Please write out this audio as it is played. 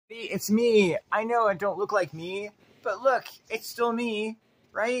It's me. I know I don't look like me, but look, it's still me,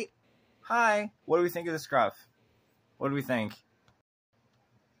 right? Hi. What do we think of the scruff? What do we think?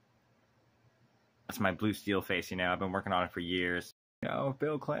 That's my blue steel face, you know. I've been working on it for years. You know, if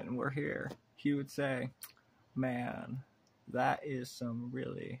Bill Clinton were here, he would say, man, that is some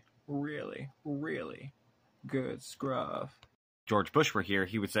really, really, really good scruff. George Bush were here,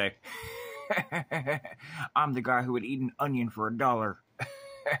 he would say, I'm the guy who would eat an onion for $1.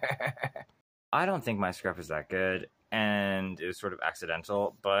 I don't think my scruff is that good, and it was sort of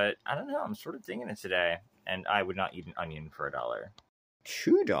accidental, but I don't know, I'm sort of thinking it today, and I would not eat an onion for $1.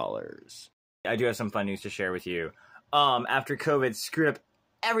 $2. I do have some fun news to share with you. After COVID screwed up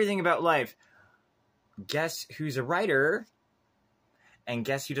everything about life, guess who's a writer? And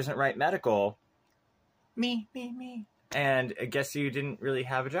guess who doesn't write medical? Me. And guess who didn't really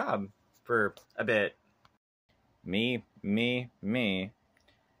have a job for a bit? Me.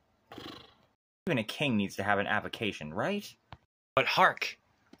 Even a king needs to have an application, right? But hark!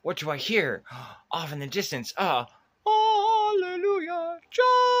 What do I hear? Off in the distance, hallelujah,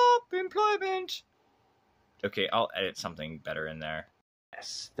 job employment. Okay, I'll edit something better in there.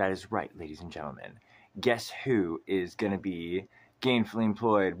 Yes, that is right, ladies and gentlemen. Guess who is gonna be gainfully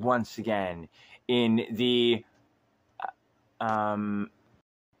employed once again in the I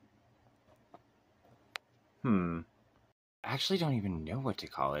actually don't even know what to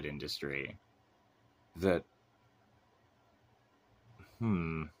call it industry. Let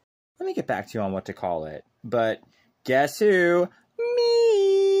me get back to you on what to call it. But guess who?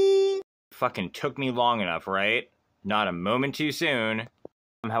 Me! Fucking took me long enough, right? Not a moment too soon.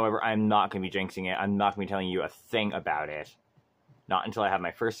 However, I'm not going to be jinxing it. I'm not going to be telling you a thing about it. Not until I have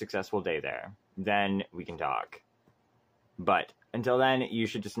my first successful day there. Then we can talk. But until then, you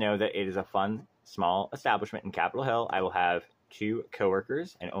should just know that it is a fun, small establishment in Capitol Hill. I will have 2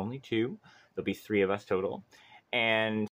 coworkers, and only 2. There'll be 3 of us total. And